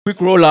Quick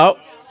rollout.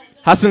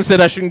 Hassan said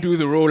I shouldn't do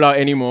the rollout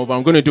anymore, but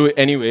I'm going to do it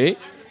anyway.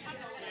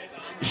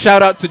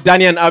 Shout out to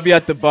Danny and Abby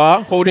at the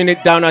bar, holding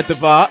it down at the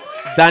bar.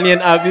 Danny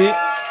and Abby.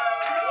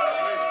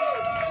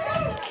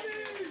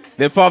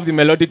 They're part of the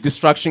Melodic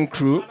Distraction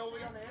crew.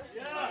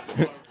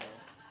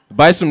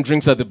 Buy some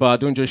drinks at the bar,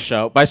 don't just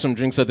shout. Buy some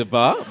drinks at the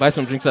bar. Buy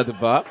some drinks at the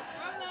bar.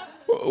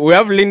 We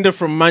have Linda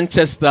from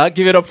Manchester.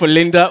 Give it up for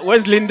Linda.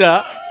 Where's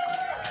Linda?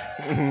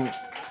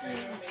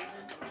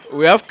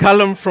 We have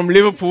Callum from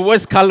Liverpool.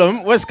 Where's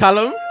Callum? Where's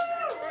Callum?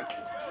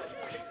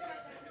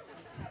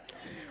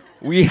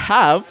 We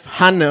have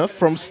Hannah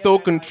from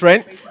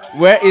Stoke-on-Trent.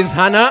 Where is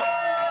Hannah?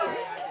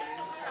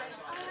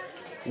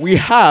 We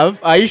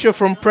have Aisha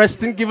from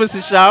Preston. Give us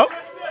a shout.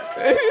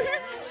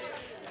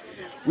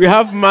 We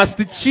have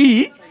Master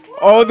Chi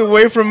all the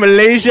way from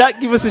Malaysia.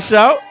 Give us a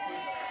shout.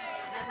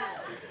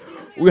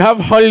 We have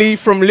Holly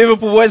from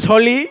Liverpool. Where's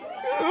Holly?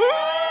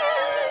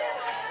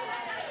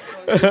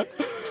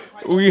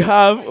 We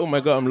have, oh my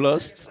God, I'm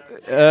lost.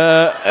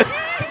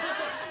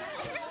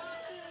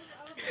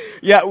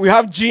 Yeah, we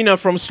have Gina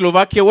from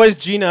Slovakia. Where's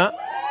Gina?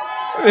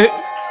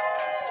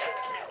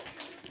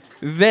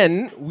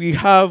 Then we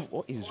have,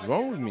 what is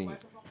wrong with me?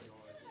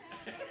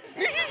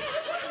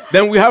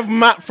 Then we have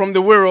Matt from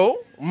the Wirral.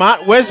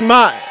 Matt, where's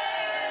Matt?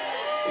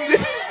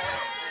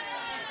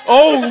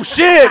 Oh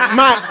shit,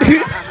 Matt.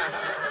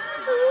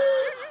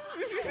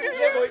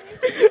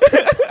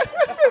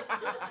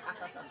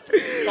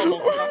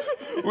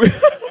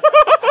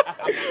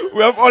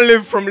 We have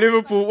Olive from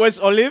Liverpool. Where's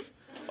Olive?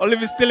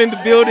 Olive is still in the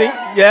building.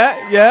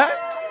 Yeah.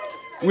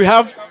 We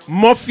have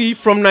Muffy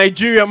from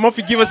Nigeria.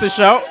 Muffy, give us a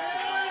shout.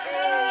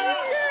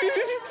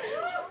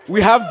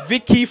 We have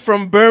Vicky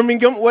from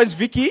Birmingham. Where's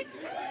Vicky?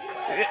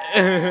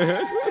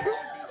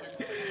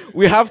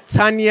 We have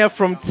Tanya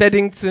from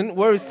Teddington.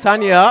 Where is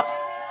Tanya?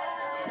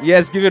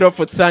 Yes, give it up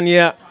for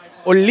Tanya.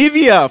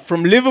 Olivia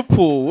from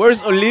Liverpool.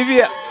 Where's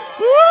Olivia?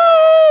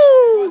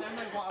 Woo!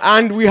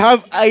 And we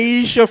have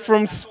Aisha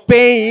from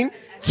Spain.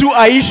 Two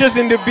Aishas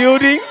in the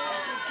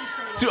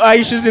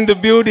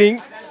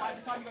building.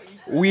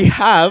 We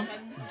have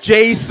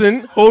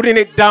Jason holding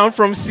it down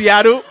from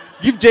Seattle.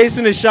 Give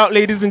Jason a shout,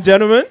 ladies and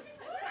gentlemen.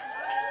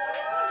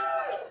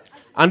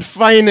 And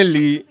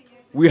finally,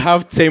 we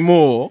have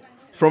Timur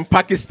from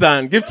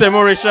Pakistan. Give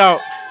Timur a shout.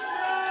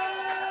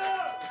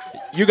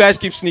 You guys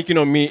keep sneaking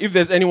on me. If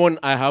there's anyone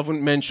I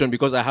haven't mentioned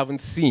because I haven't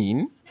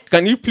seen,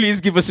 can you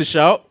please give us a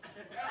shout?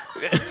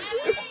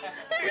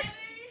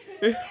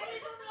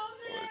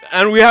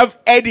 And we have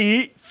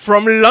Eddie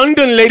from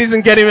London, ladies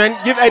and gentlemen.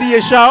 Give Eddie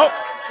a shout.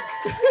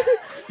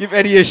 Give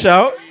Eddie a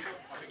shout.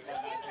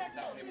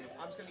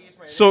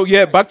 So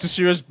yeah, back to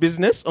serious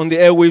business. On the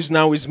airwaves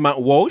now is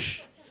Matt Walsh.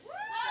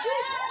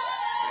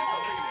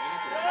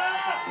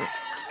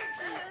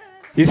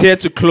 He's here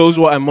to close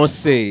what I must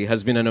say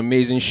has been an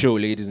amazing show,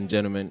 ladies and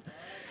gentlemen.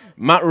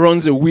 Matt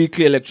runs a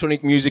weekly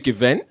electronic music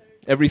event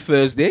every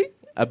Thursday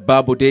at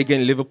Bar Bodega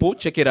in Liverpool.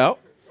 Check it out.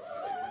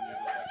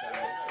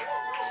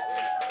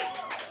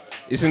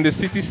 It's in the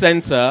city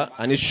center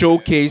and it's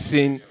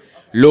showcasing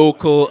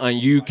local and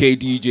UK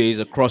DJs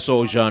across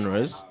all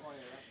genres.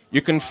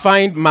 You can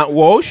find Matt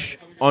Walsh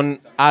on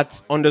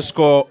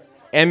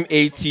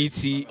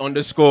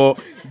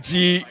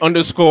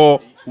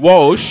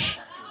 @_MATT_G_Walsh.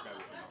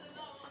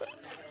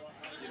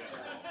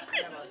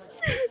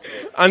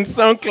 And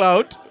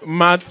SoundCloud,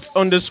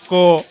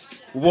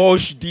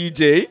 Matt_Walsh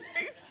DJ.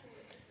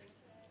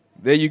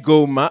 There you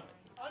go, Matt.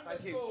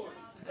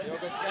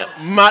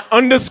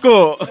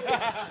 Matt_.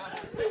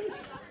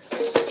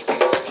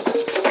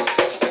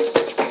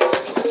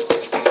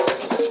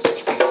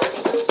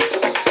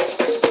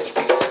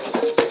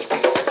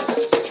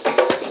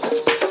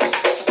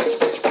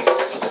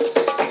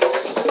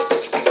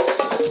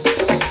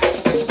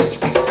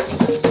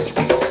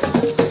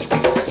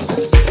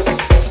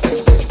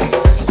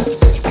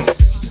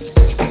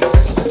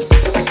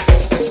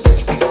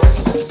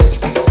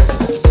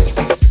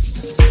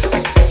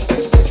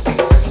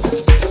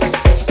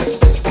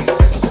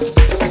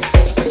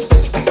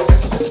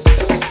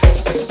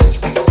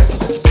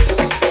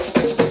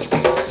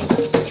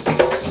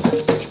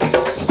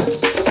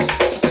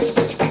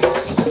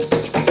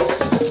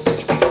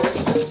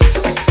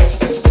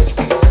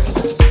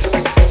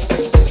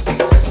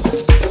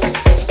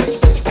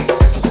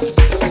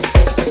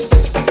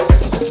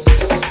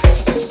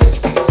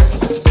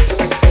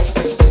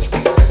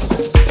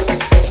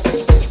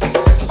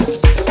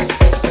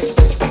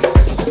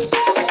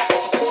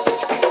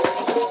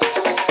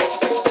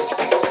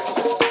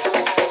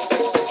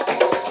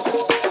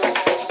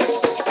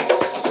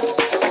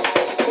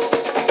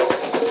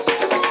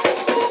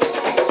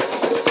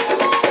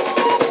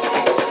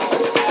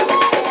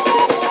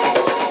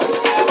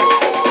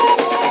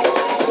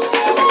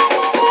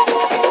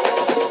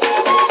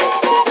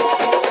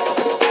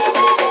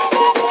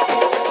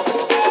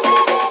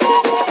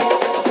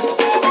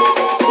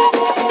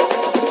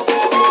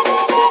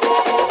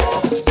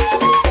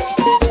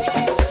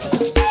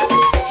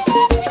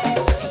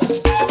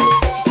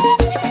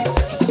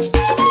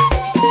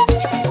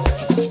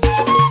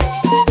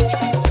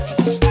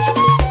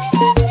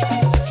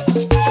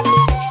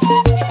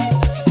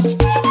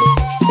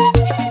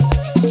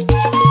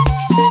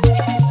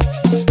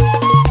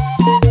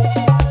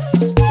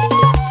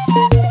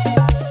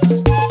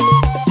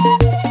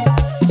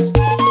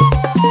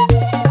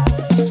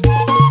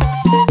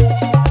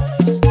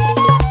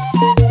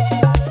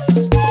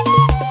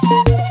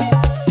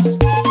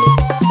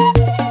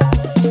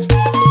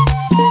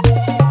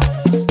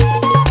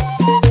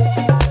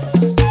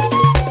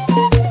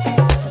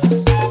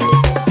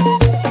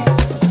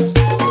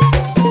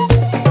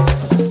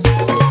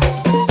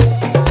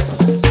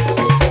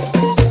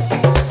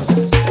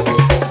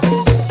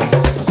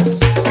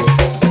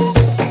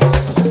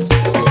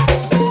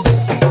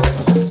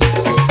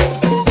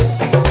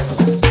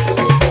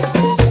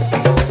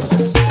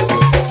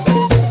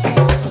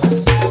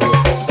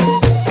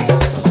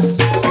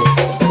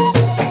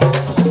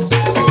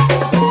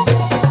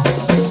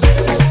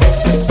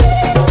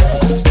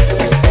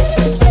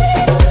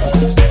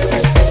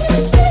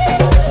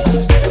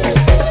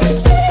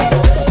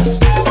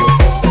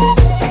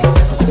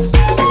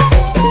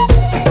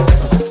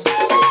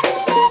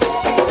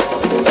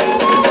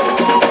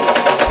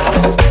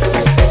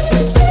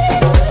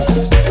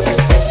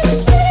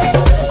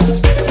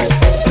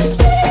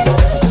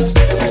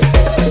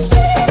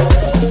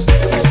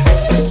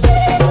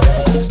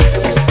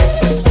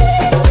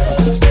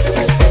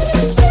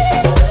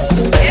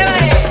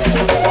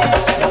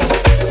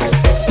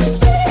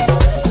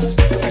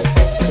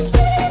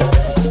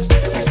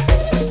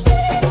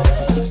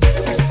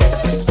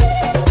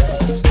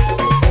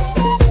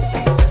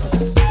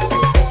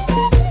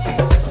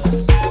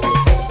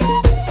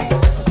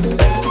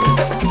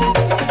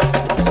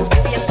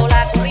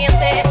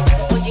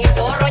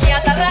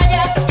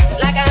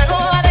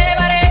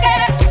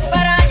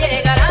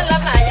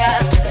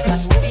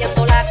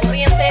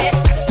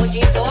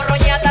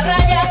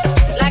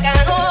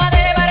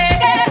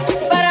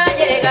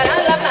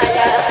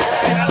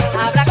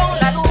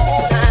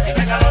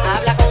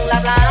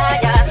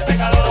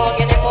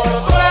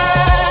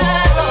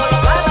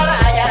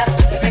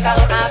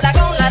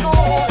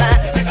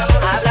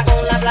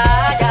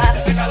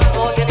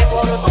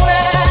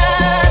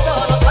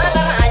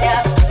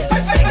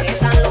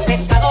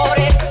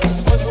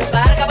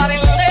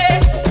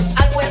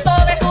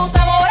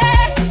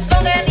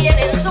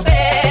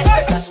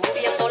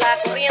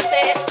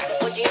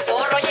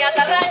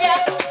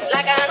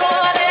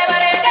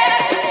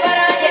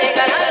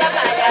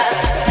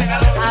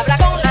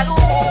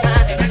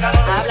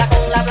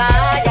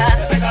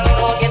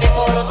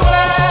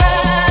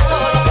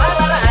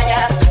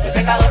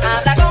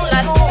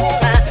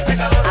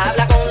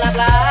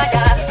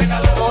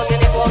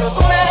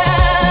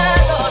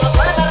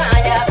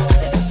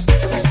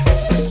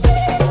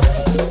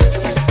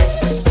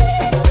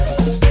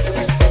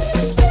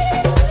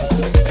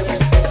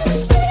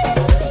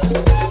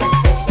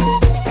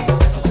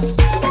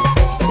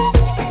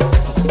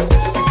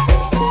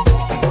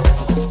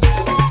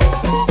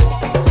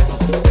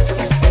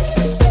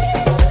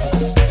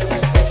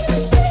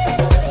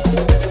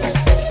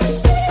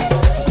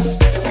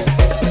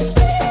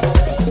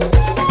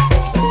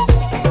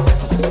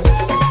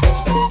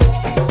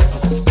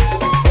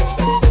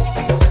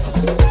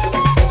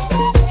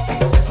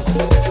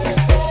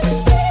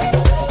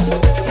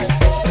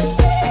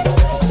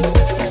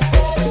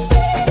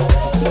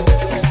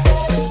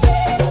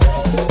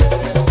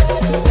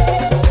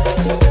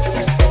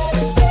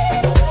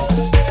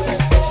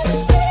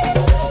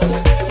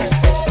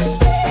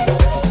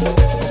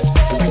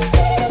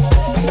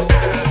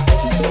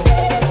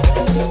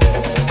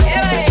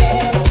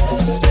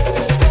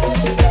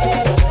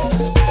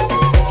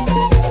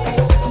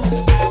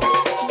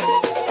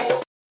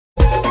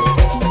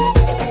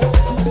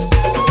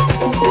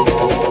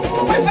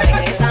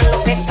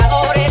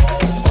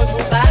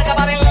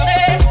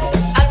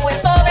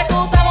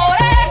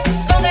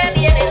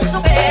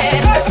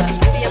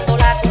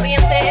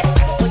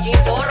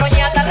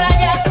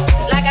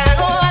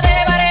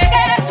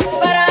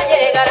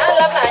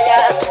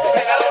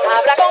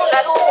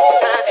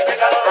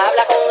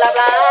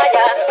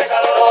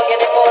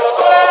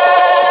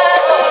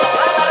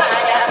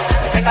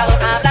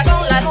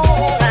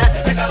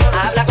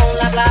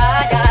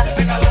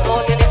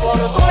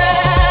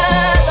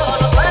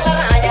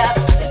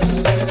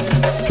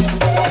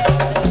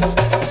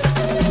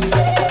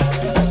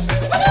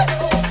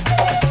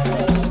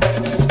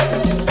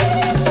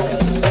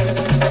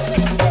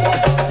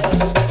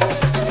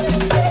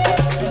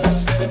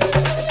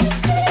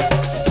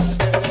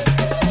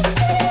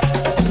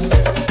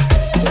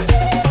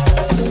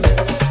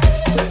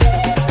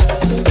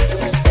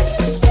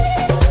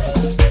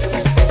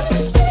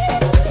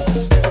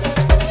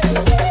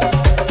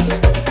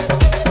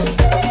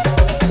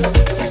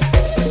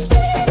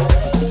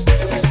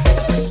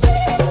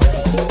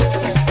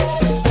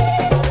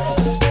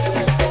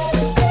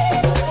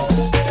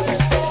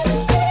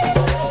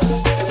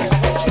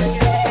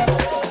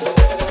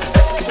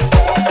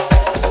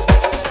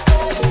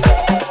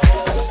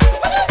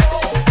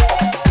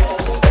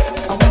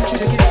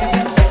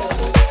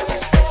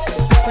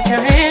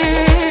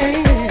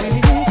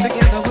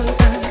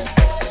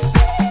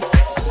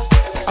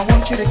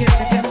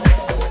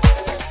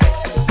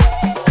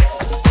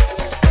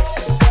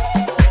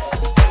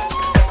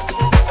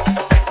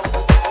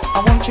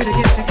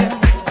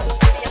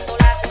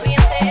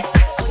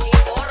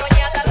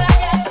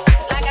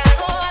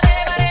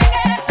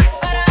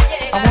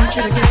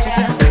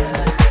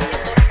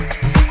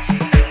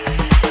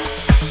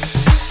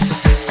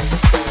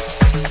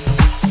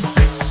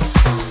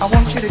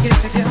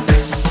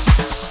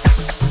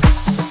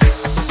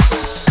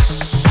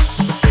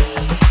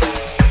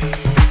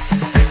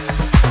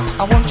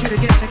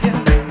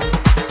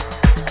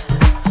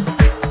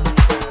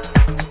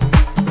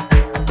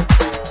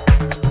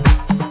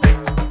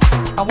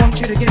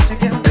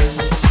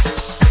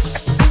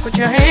 together. Put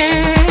your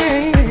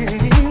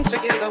hands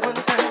together one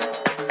time.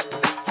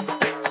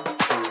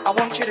 I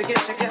want you to get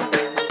together.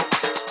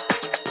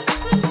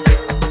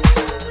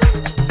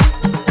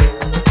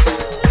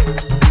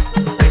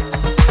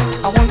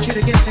 I want you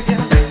to get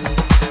together.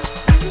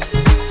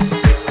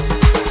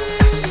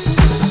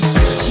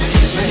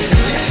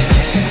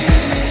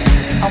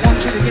 I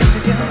want you to get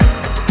together.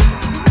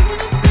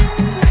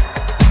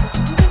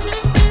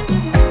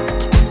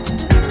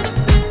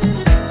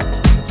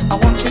 I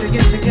want you to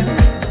get together.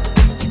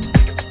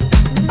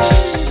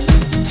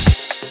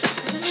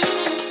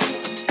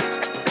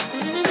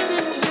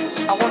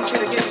 I want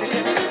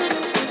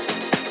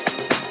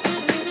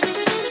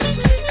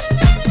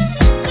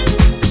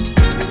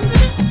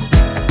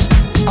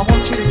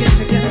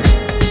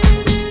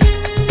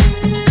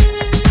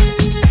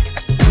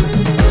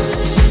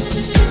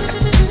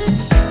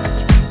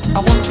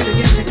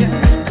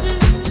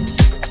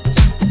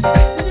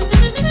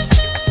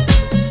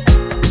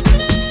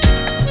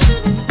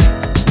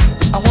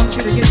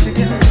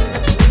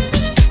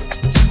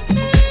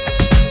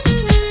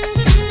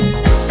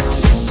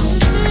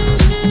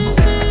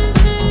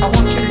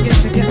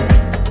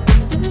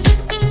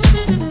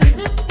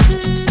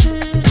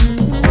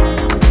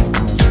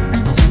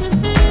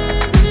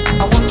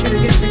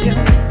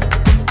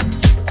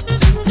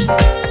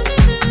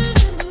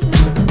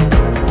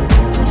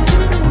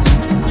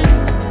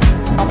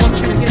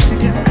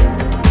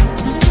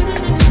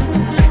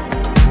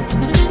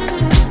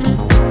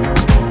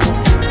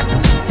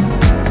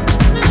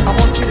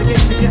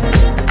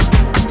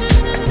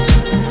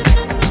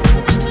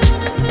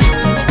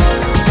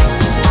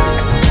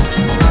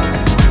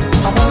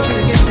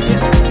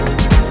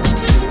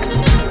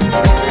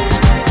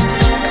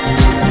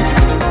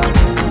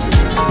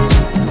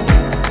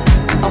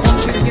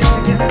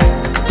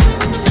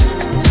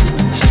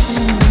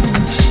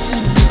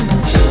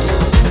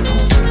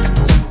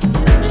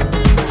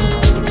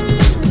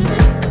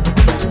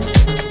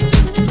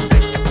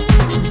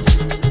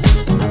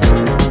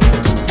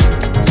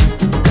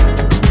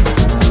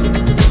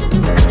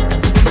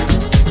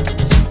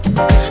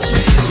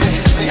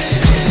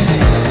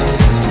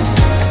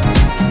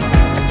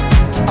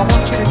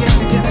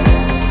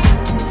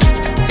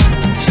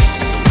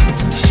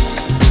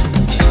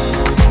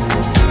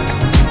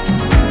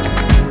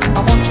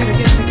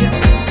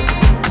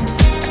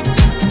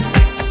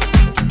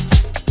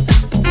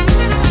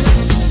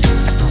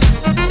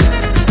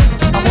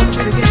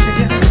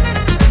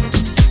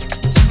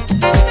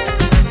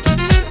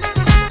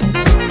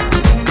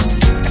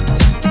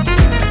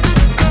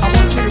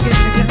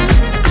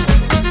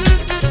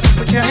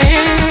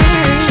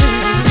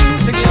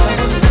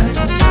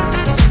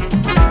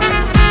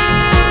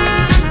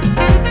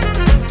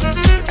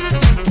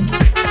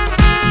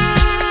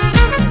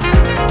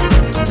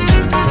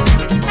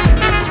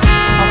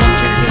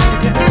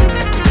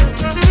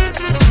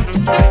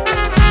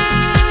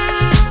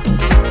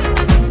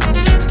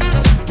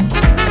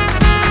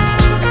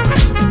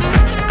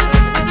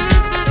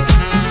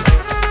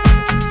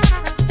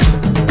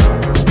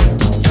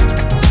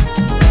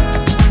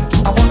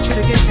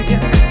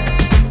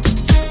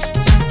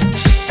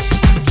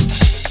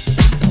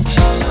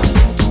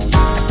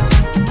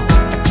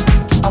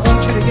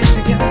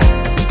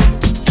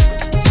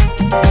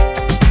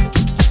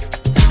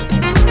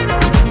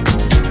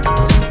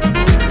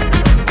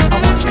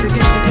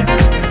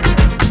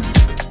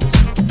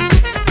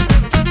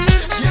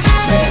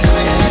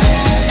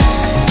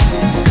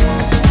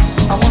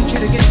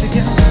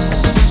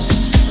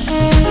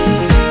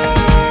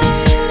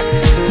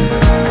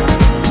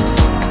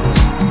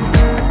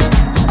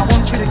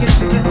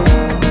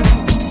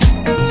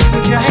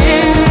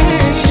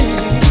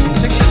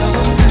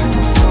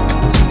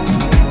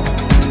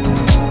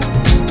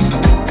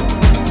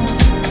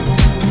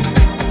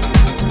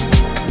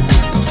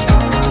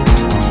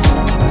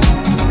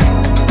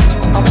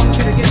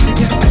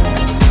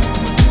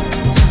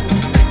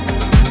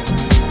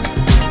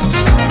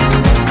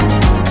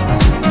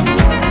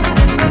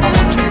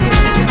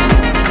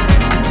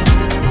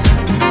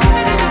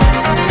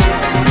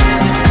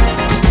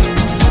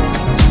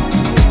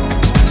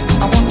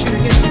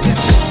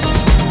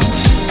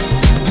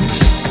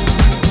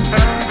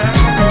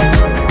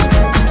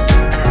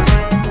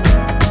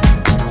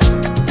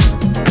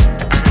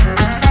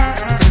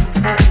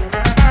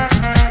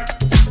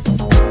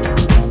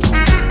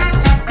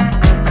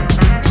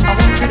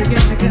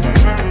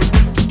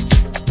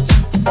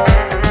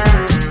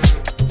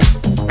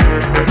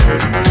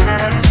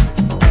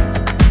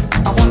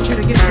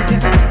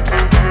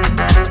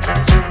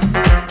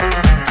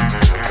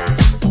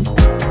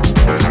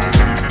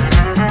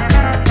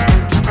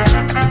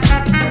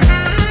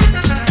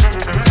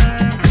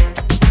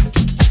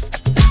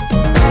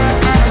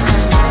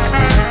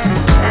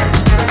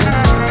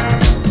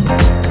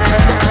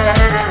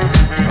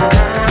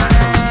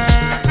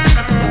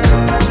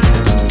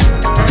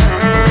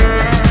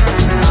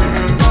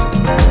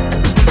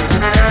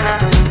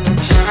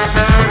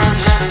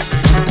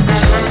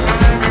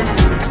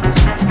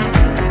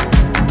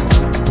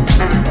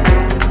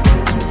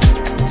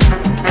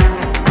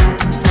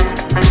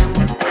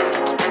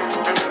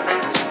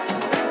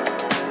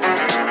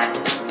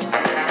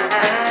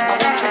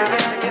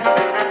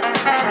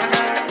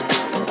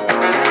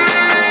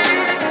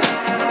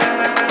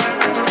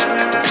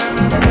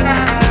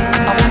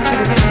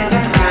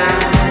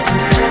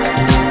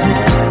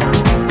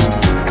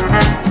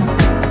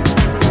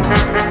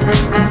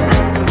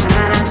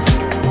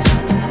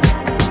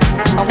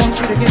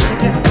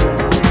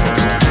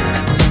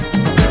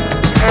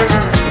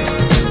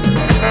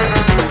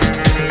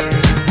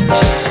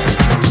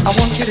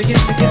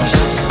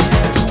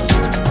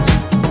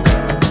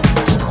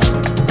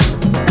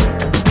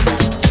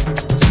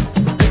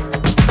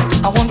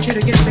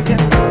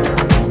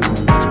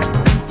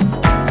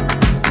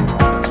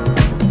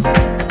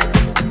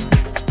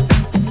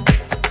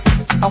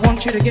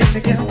want you to get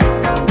together.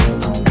 I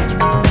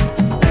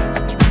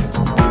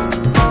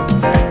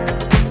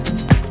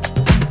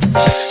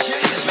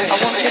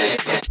want you to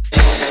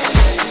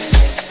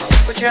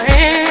put your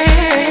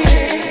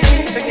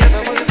hands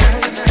together.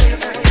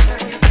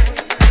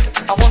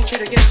 I want you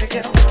to get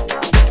together.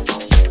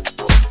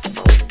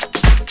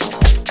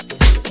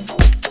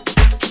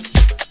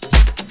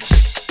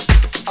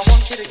 I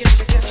want you to get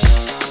together.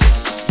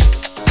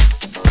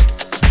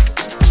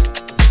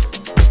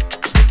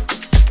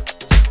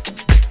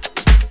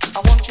 I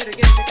want you to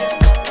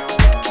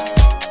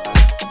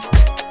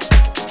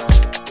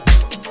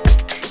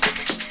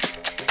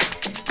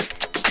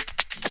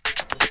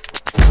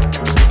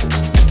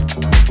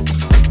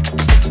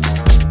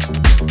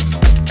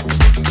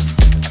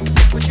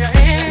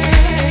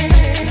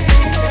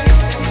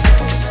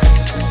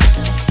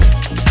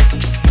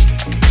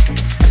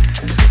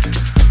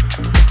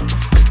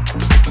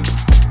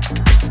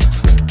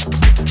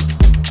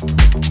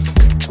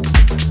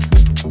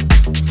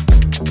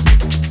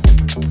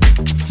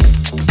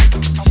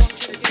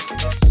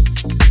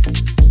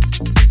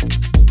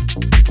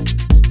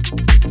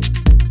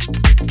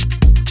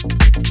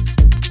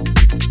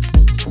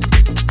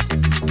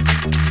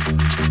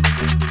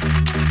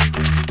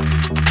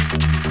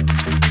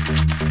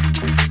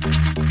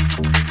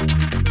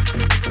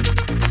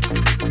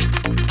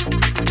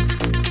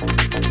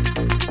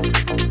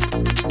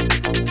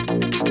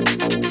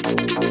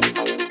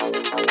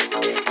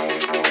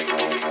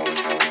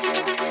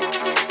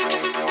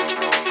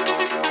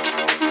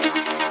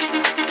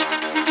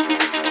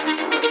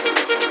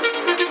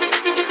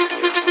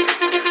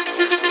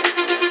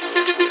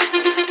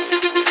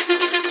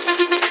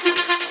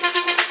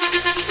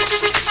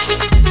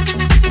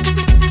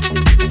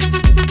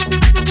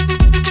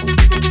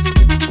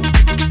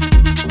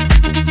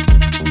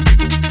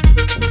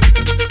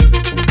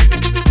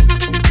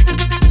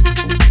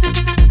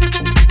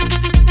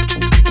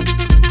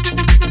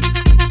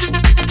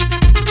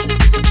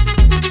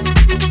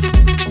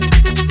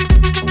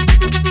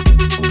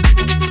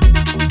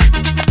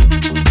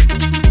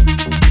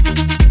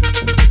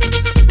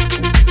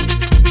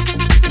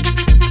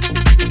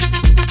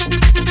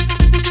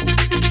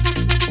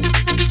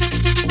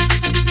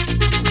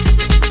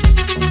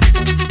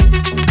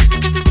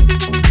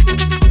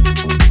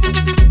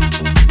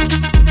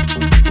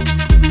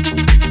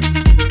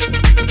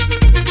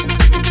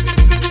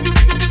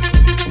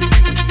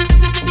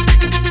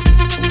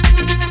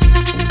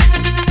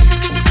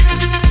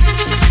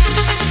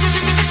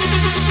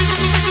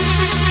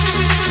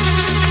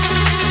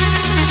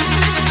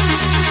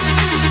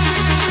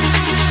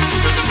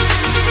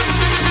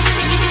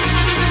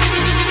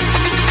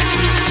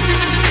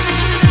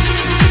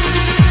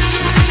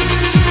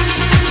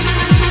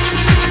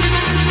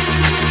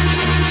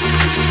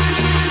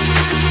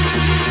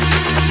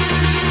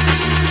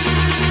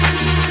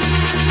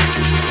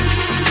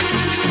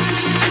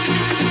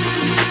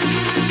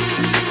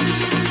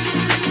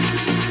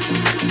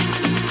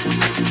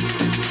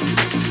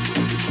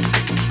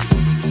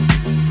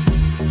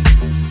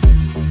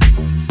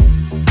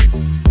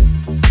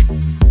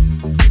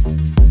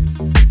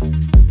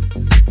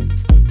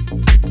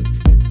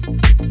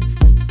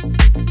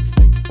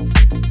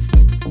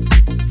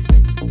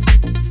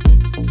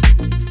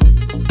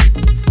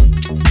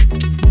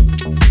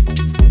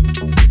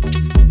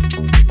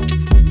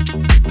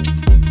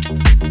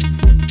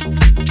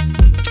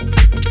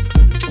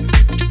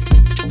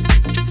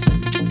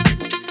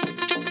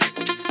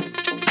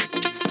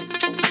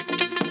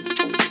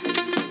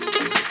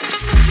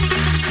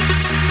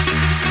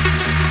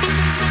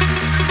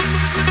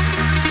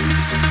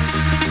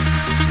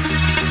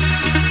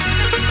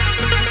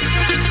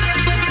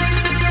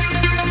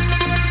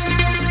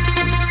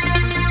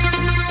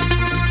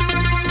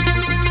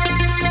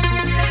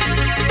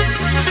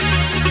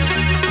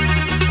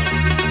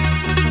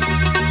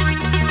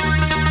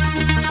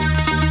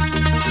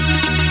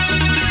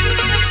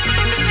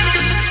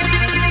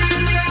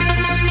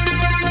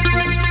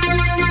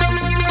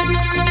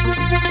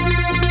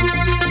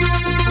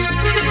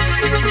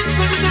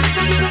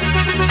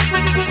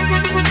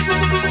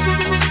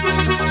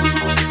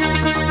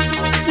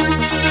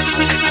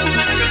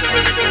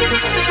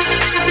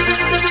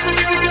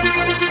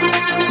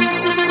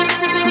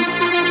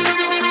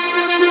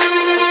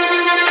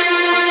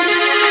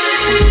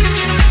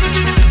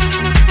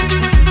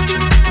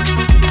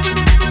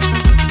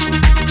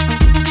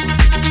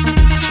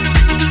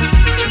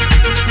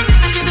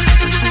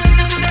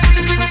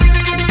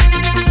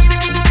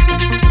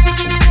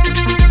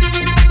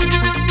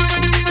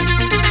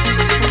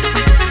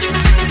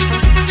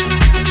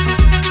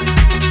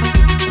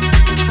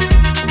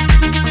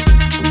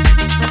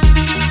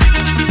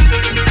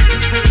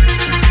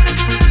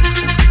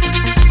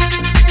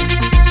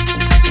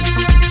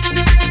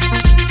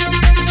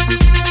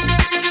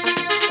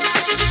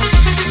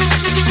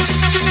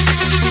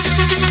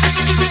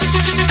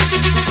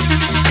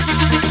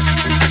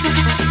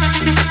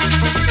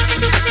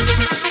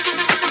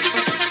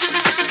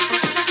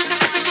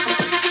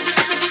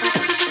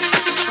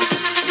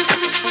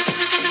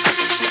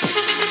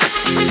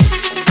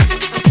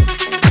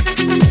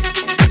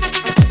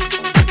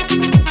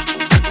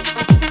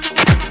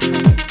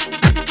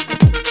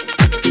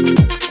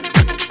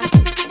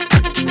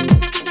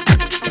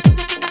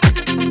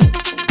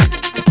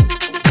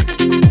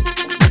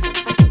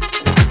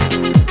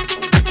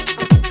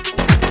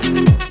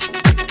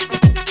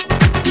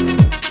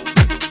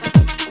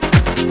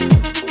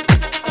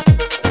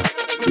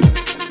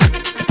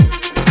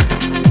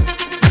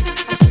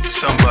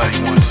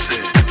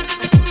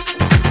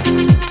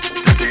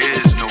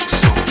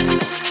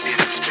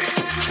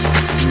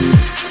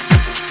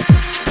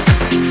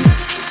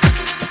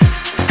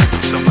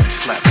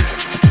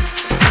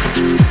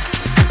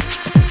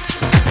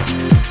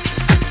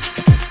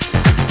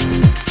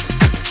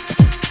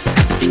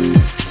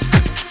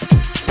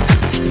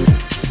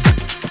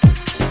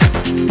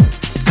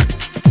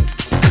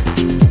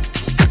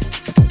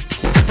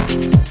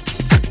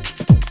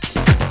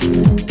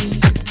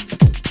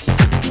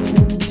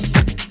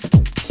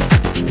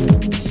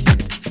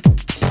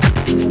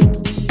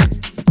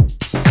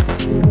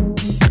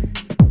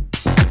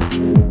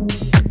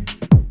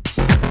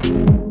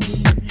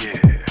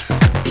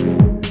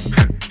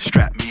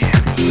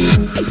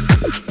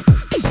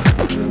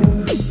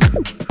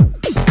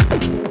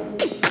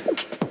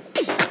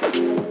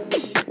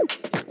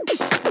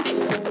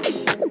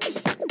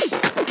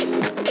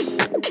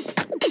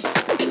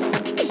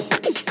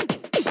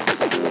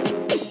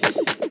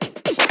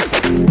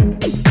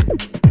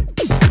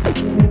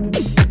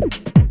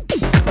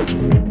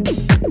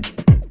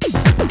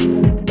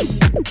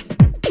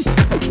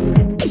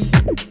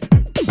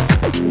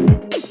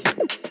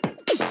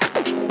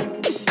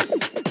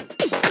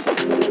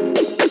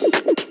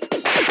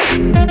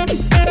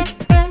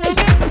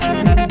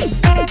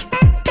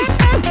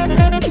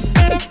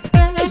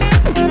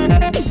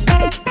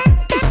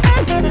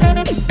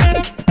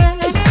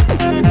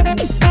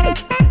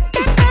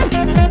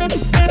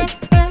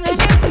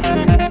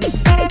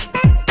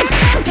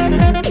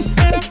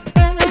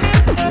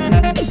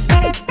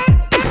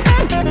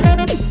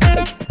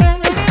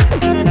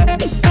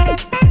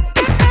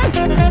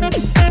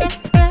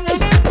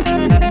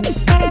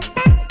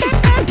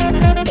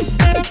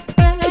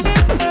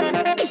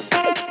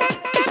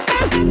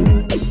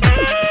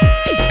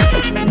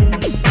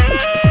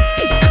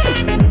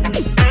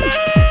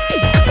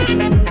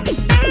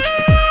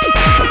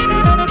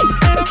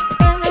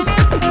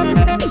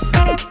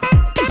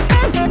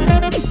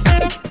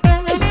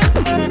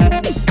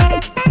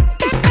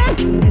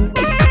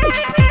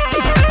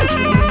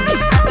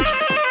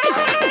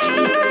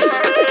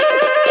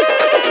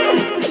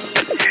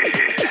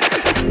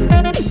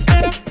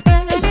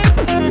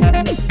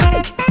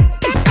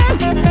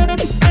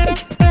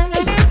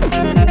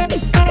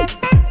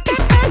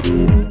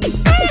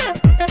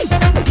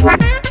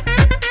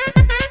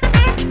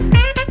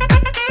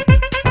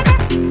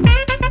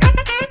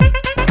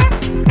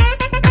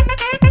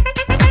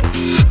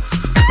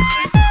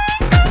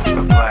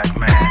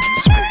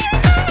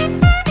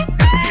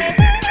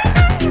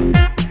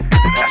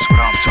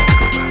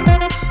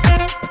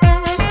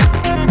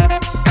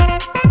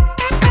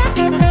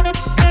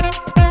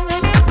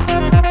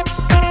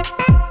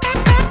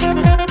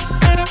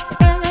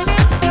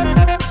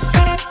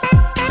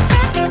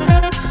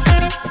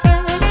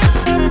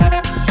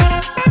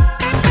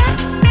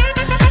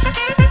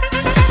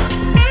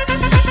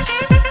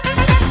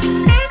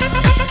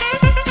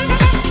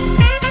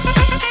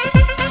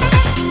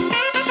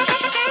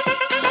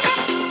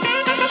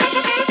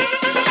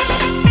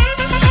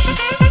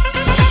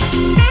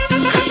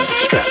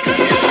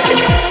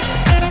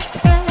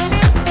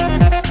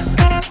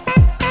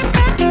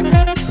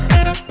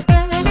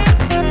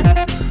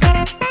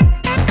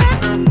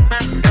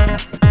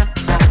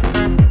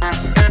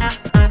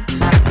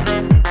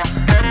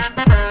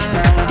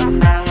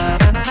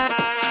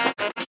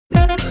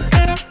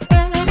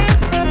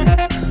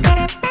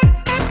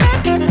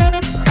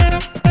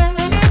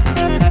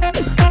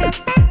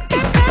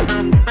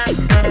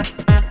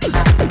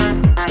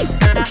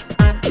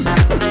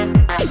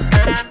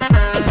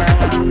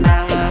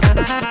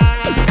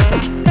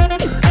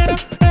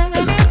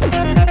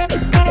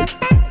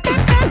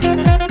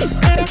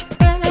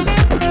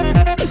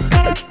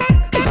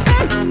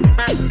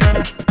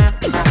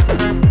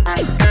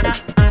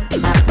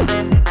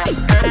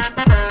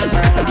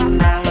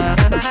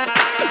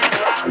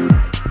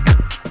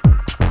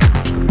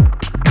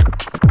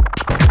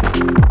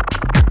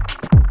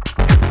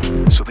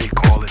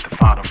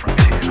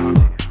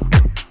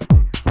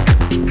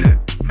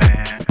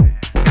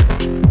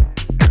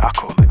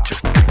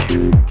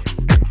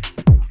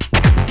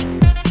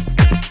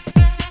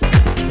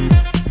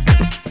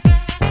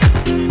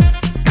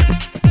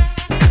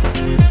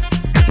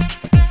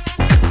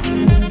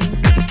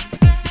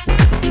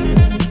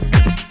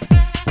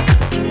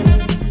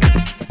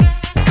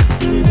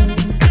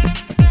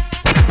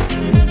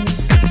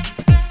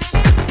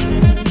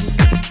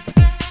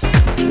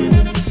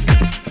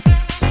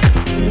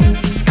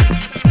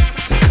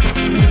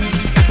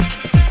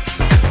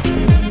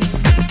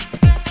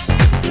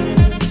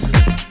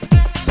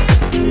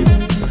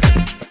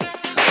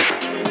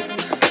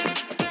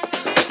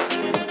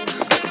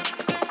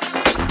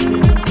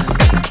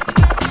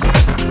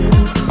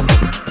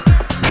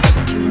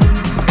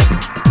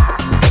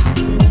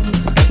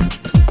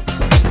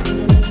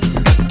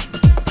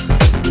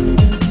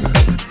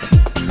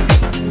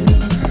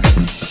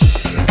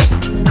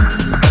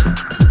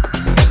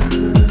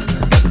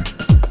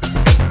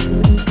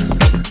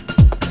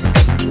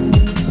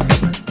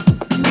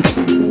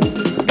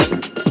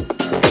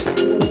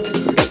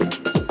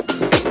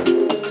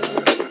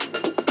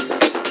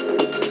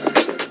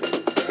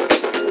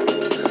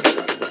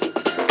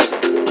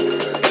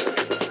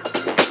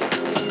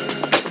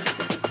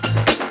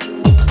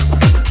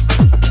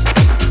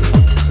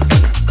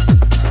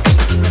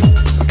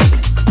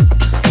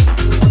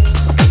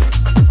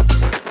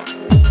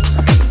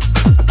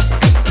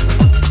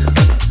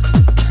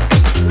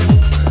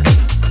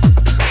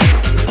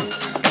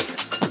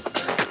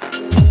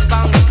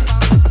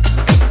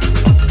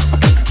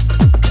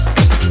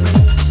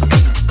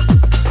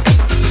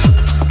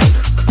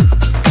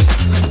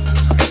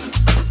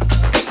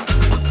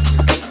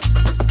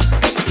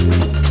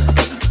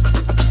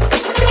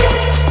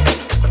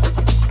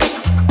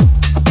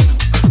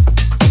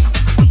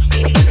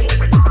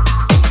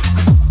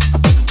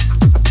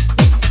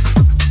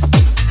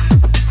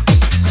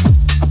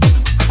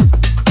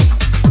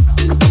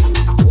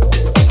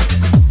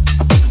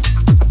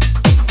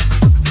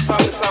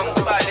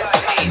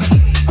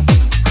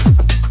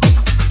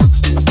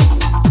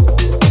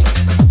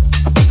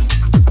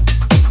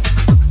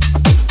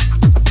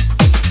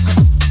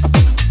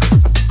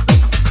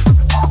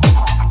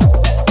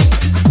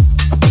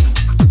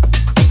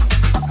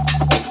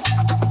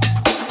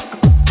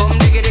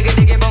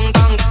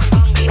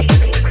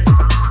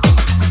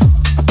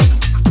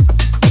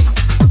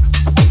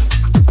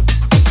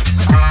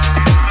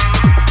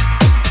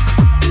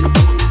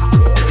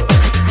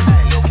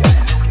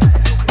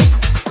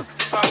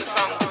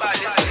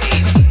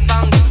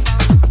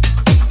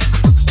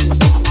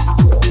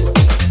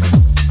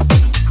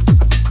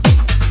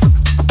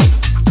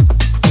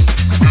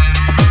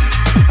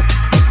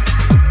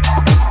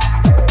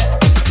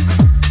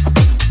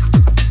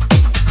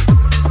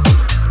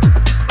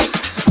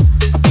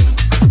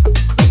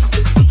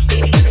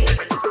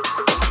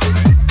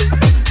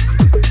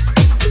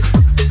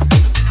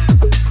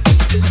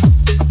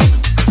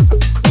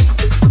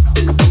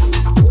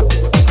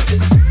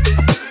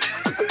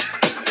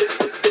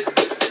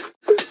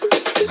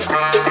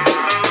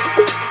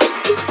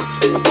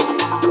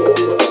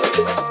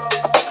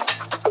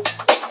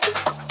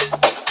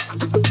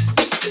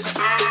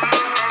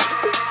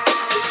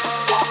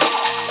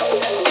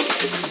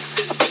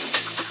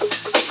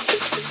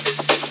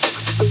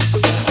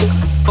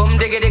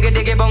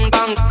diggy bong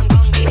bong.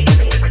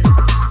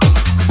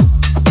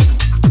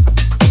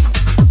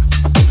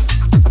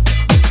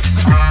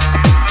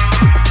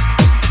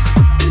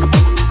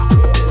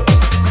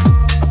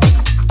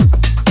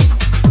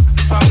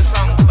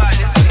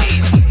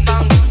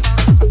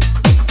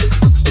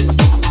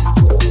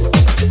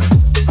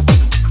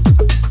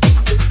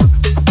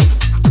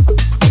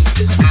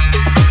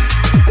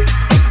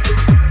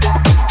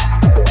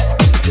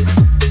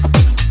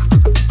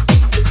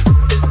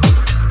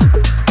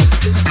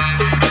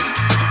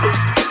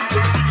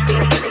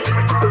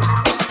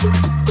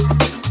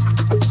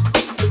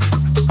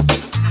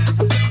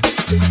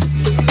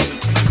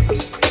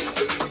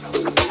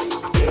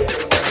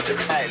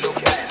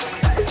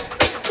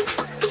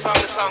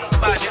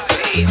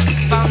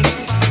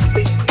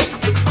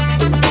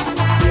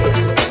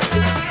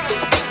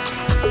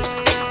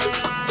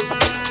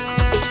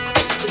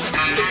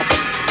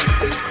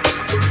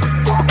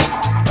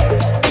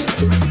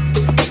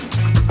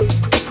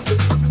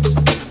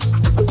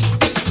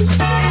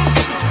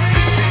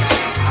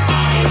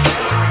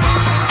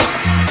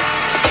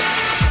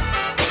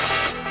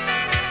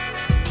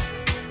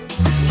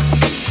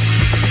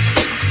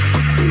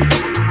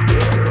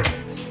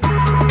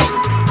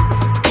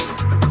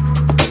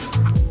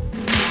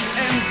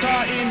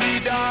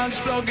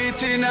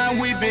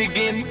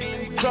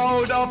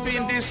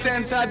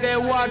 They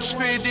watch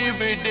for the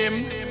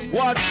rhythm.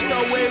 Watch the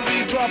way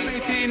we drop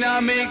it in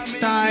a mix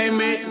time.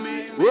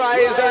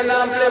 Rise and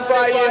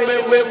amplify it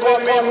when we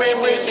come in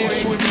with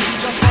this swing.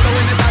 Just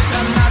following the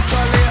pattern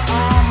naturally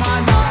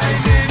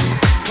harmonizing.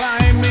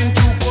 Climb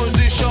into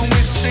position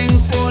we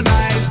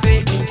synchronize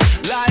it.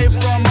 Live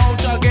from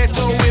outer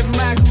ghetto we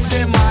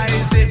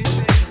maximize it.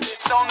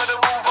 Sound of the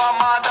groove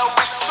armada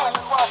we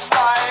super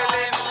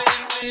styling.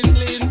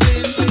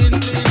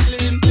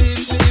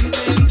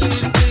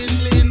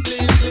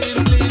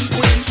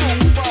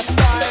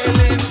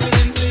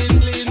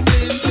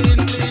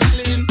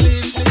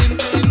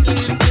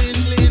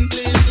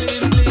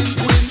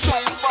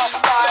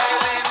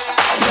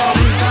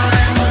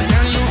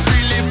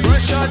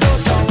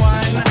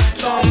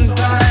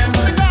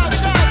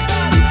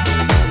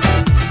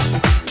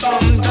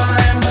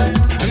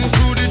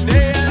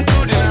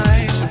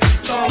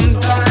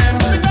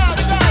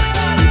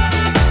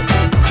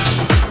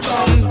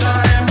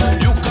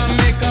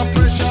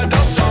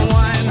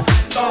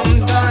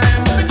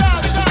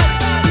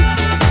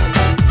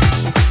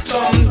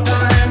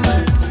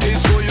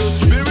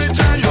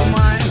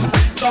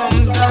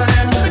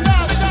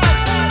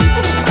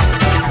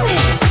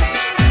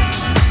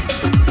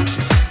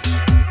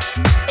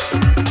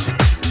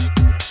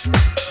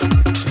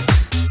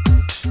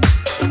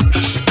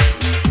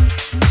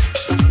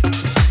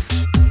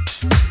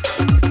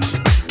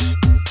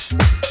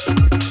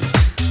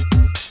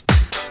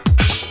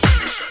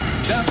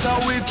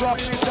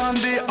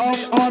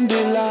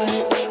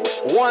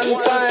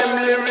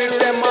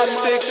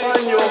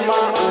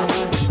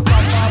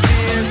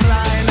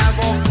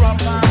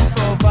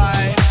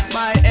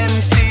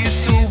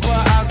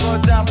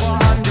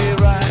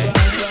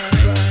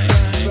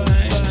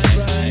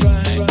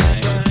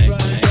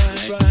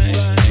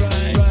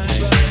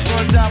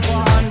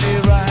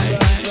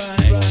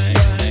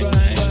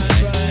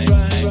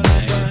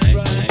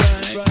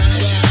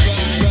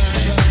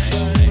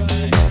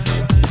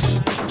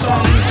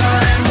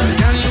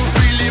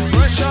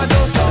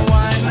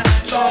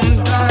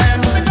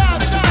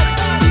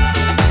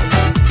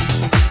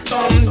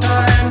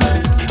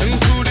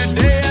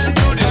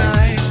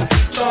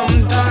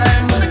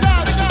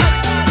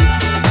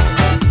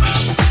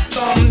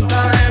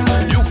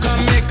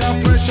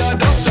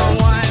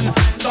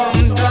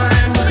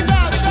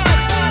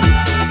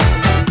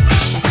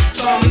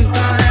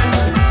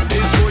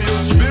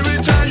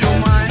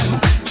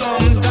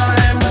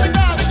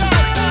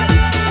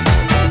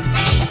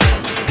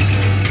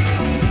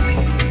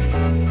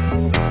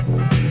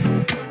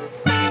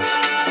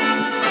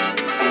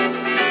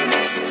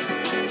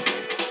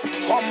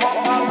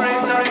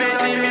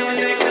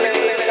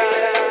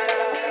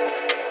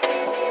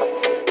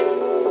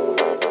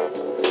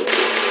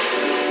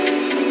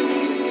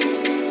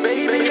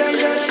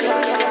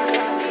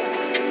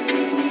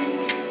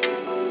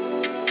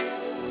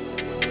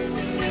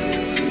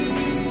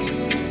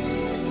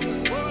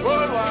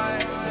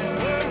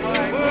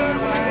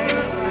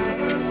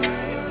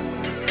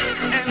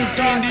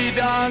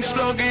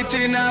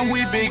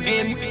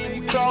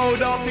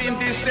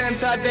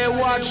 They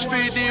watch for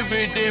the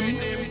rhythm.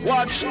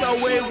 Watch the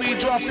way we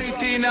drop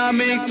it in a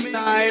mix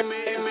time.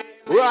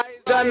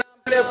 Rise and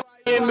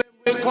amplifying when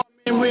we come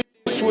in with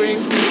the swing.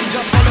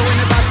 Just following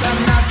the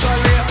pattern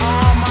naturally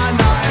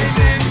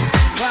harmonizing.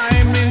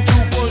 Climb into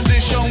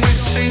position we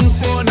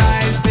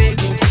synchronize it.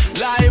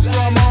 Live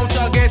from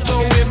outer ghetto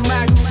we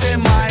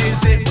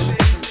maximize it.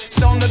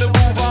 Sound of the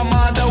groove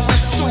armada we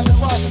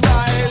super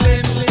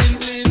styling.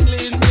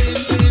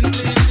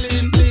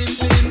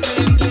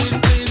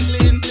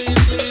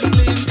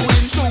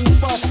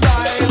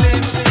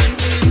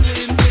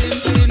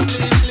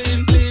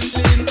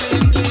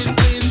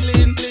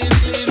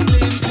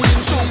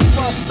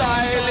 Style.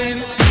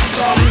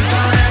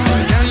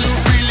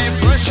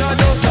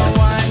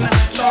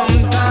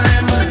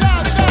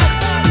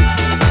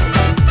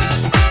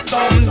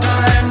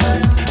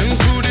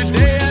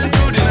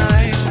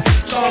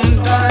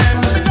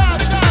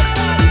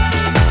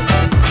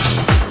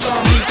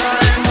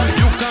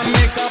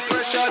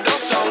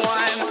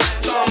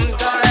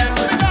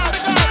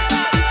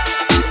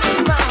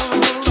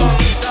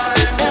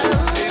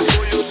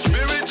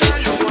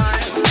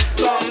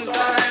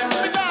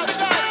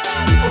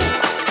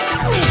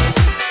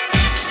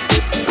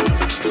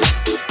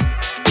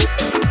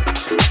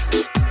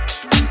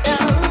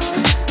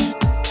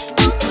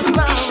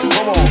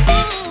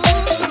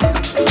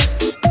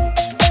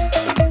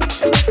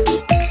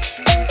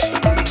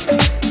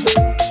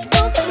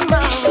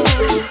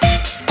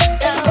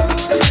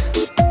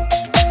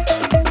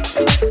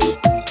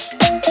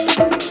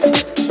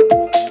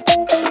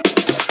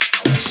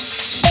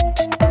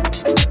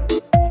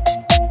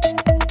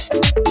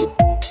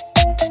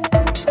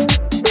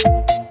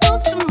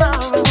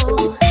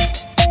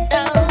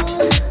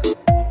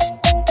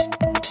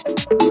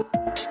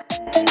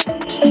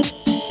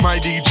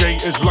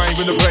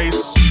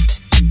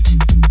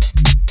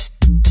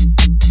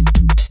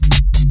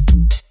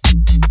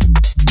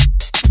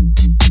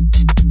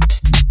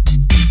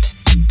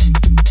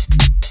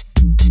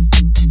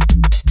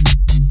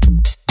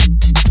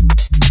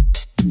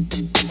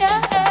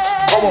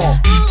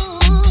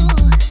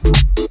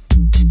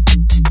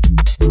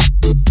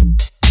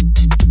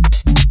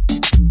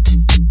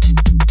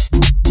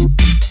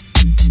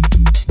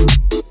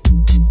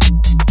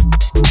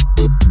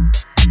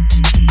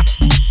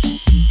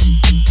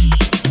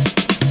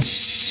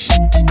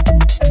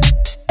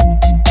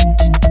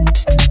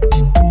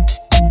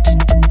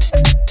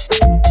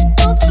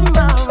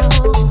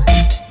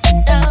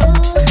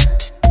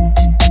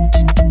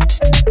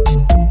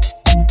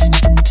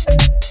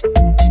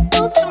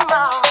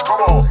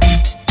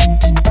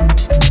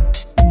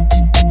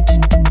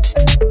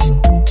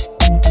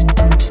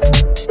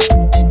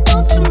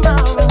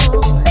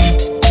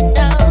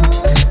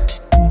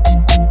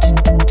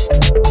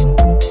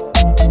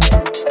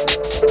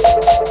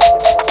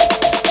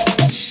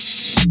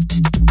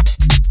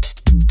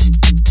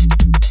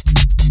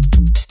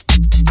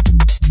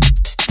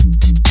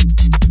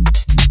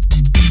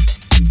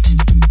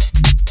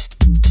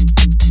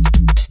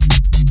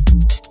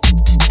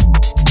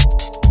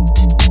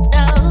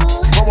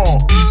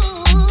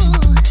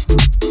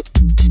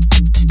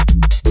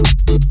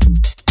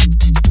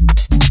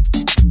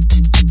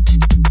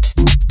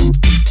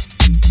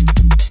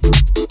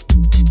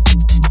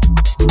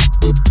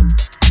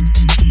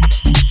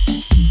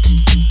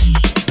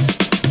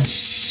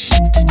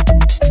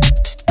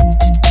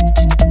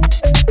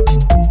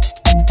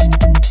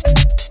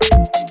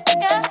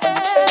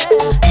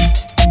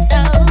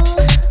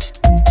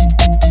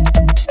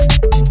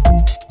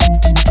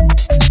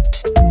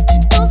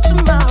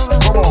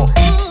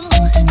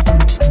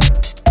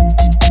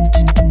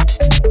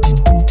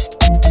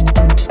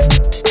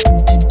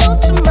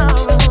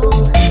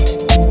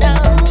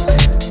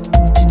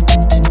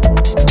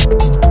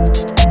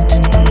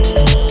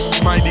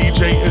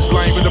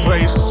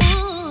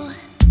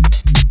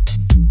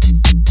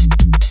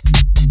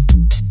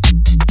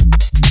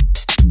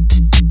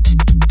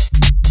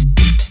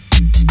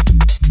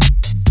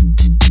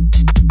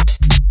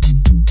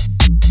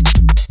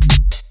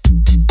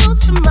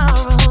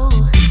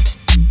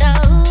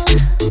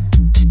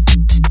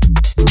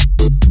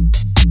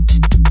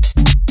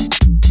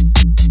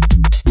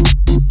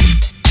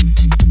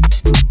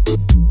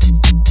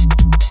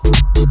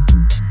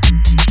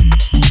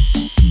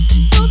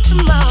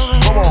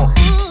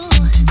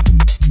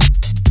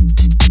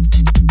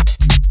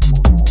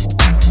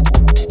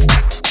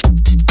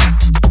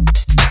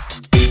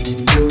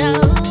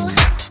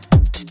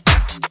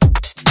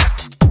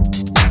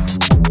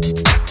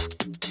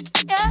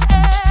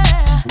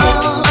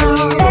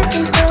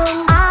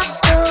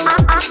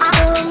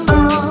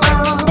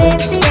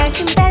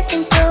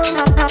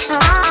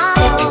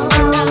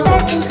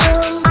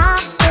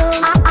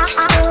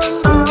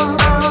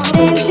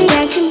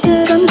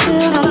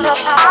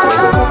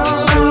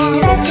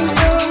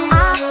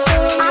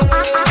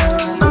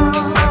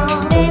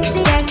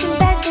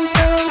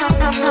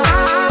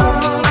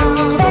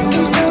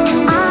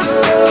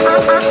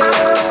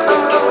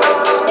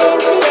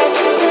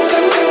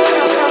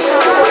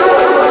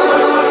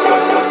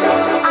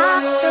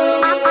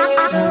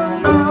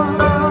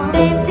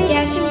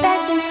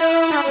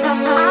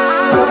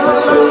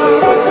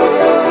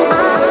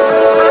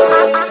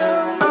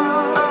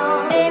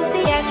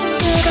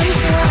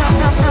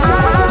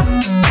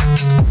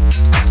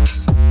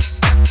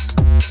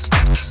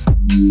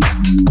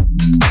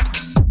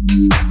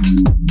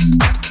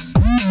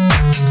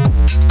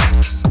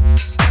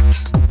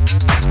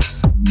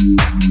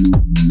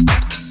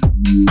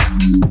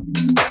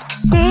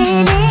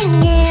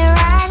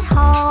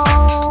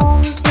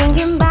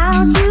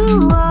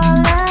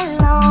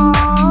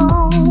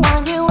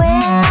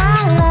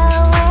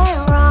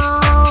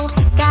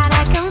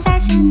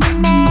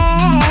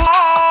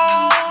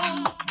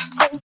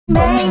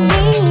 make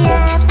me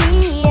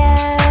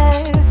happier.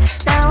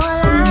 Now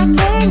all I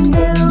can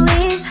do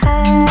is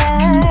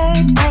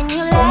hurt. When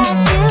you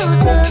left, you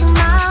took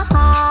my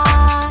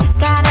heart.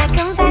 Got a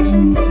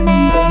confession to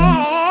make.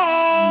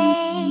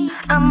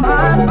 I'm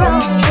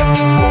heartbroken.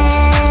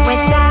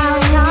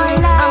 Without your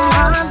love,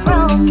 I'm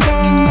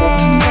heartbroken.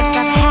 'Cause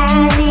I've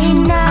had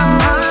enough.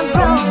 I'm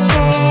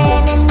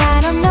heartbroken, and I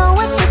don't know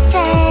what to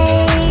say.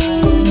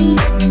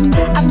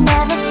 I've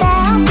never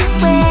felt this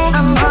way.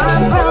 I'm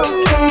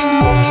heartbroken.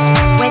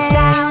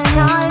 Without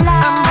your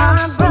love,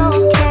 I'm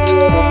heartbroken.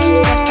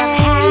 'Cause I've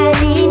had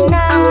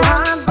enough.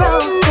 I'm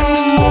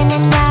heartbroken,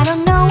 and I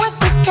don't know what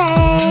to say.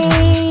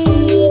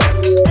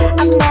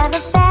 I've never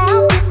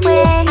felt this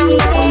way.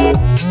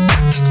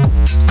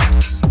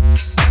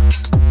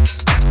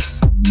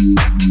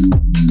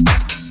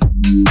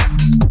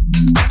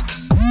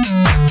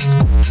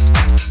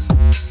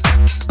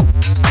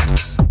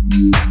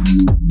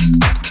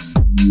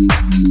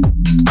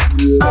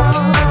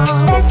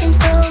 Passions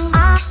too,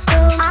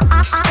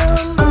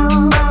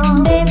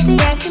 fancy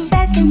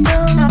passions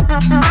too,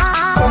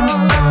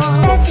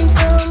 passions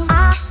too,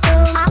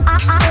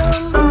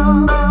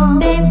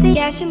 fancy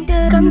passion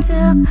too. Come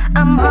to,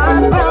 I'm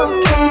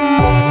heartbroken.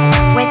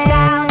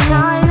 Without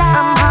your love,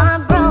 I'm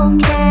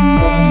heartbroken.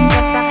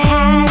 'Cause I've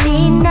had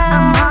enough.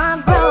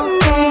 I'm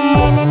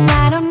heartbroken, and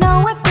I don't know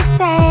what to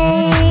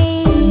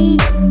say.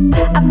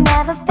 I've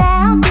never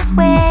felt this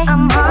way.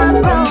 I'm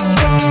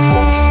heartbroken.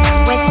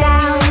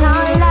 Without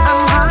your love,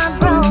 I'm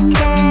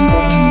heartbroken.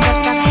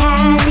 'Cause I've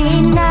had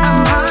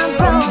enough. I'm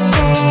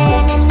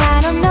heartbroken, and I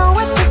don't know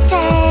what to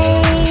say.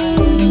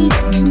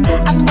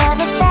 I've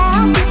never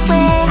felt this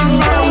way.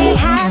 Now we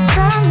had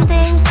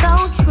something so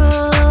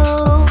true.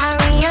 I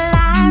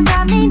realized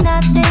I mean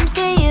nothing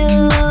to you.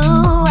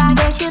 I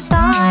guess you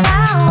thought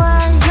I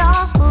was your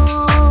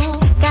fool.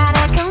 Got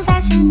a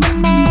confession to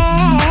make.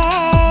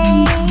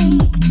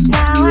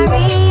 Now I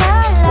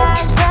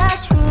realize the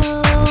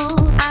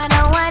truth. I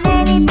don't want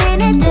anything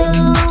to do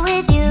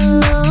with you.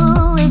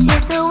 It's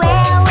just the way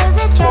I was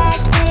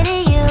attracted to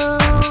you.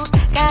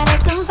 Got a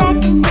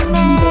confession to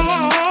make.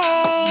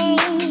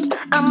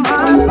 I'm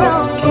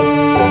heartbroken.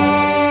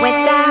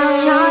 Without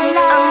your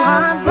love, I'm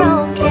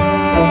heartbroken.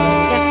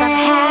 'Cause I've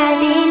had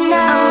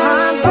enough. I'm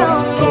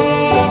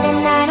heartbroken,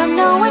 and I don't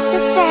know what to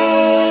say.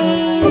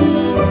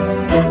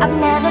 I've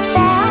never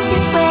felt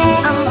this way.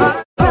 I'm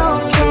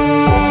heartbroken.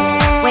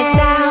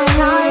 Without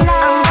your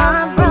love, I'm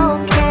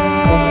heartbroken.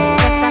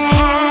 'Cause I've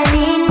had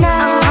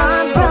enough. I'm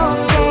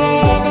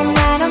heartbroken, and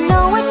I don't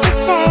know what to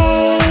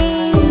say.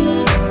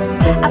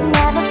 I've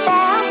never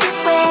felt this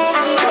way.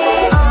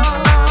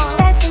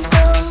 Passions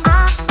too,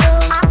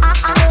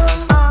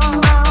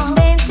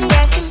 fancy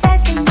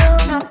passions too,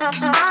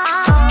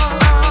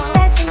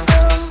 passions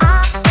too,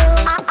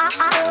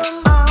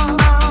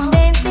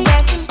 fancy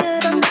passion too.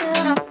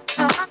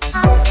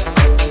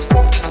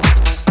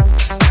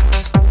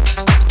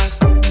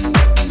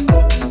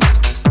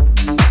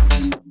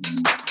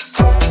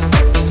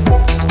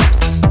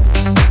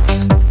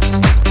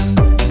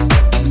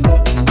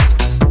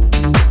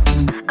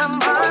 I'm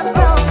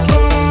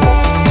heartbroken.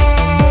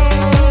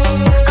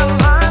 I'm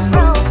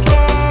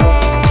heartbroken.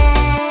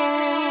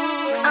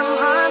 I'm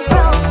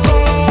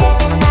heartbroken,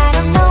 and I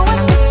don't know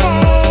what to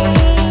say.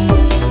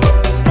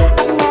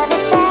 I've never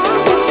felt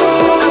this way.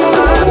 I'm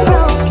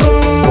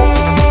heartbroken.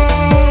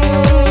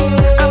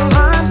 I'm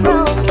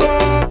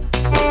heartbroken.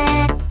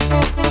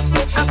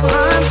 I'm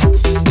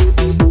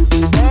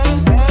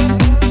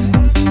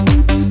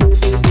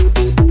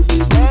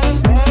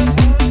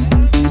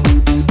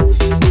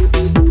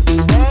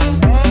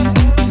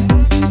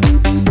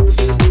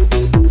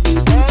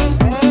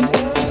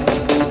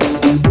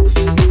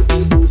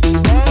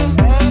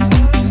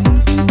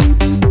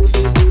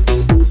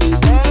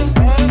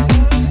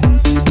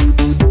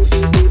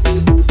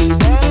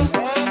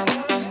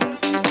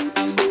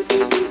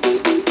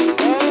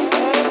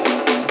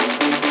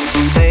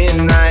Day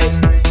and night,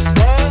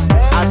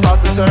 I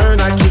toss and turn,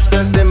 I keep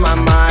stressing my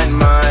mind.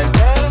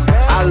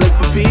 I look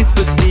for peace,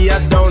 but see I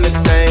don't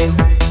attain.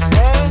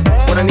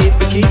 What I need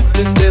for keeps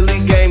this silly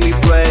game we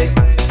play.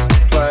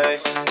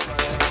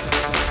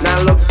 Now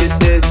look at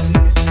this,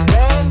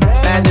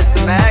 madness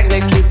the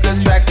magnet keeps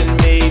attracting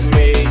me.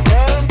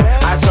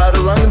 I try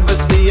to run, but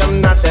see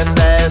I'm not that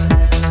fast.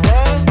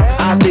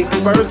 I think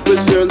first, but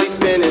surely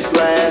finish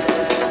last.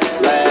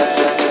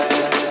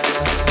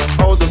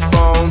 Hold the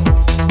phone.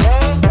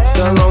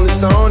 The lonely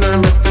stoner,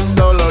 Mr.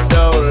 Solo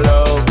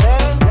Dolo.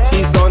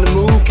 He's on the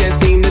move, can't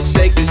seem to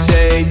shake the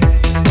shade.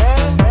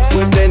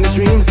 Within his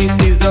dreams, he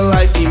sees the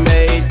life he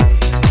made.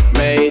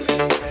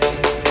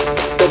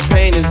 The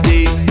pain is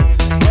deep.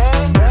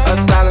 A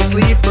silent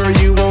sleeper,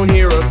 you won't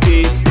hear a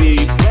beep.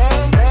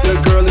 The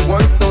girl he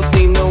wants don't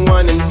see no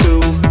one and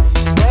two.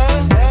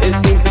 It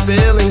seems the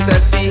feelings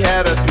that she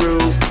had her through.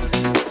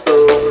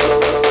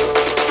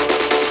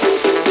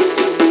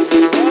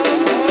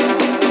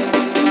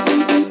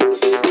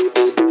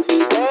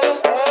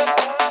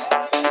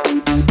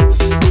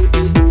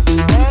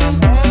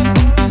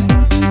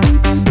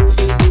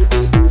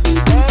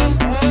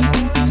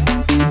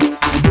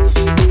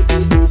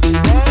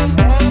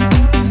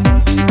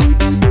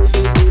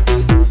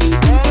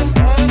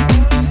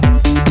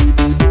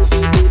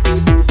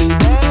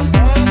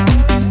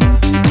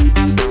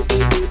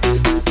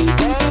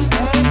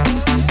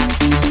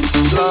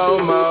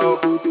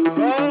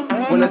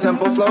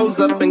 tempo slows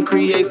up and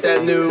creates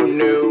that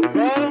new.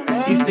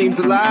 He seems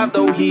alive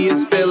though he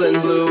is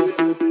feeling blue.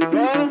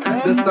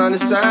 The sun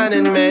is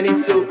shining, man,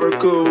 he's super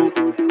cool.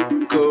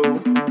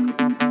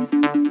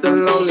 The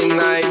lonely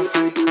nights,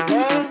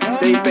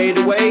 they fade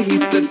away, he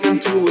slips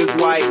into his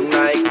white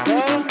nights.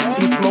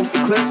 He smokes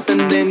a clip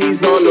and then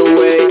he's on the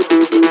way.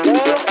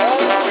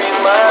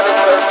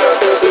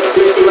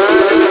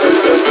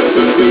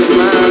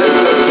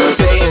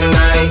 Day and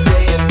night.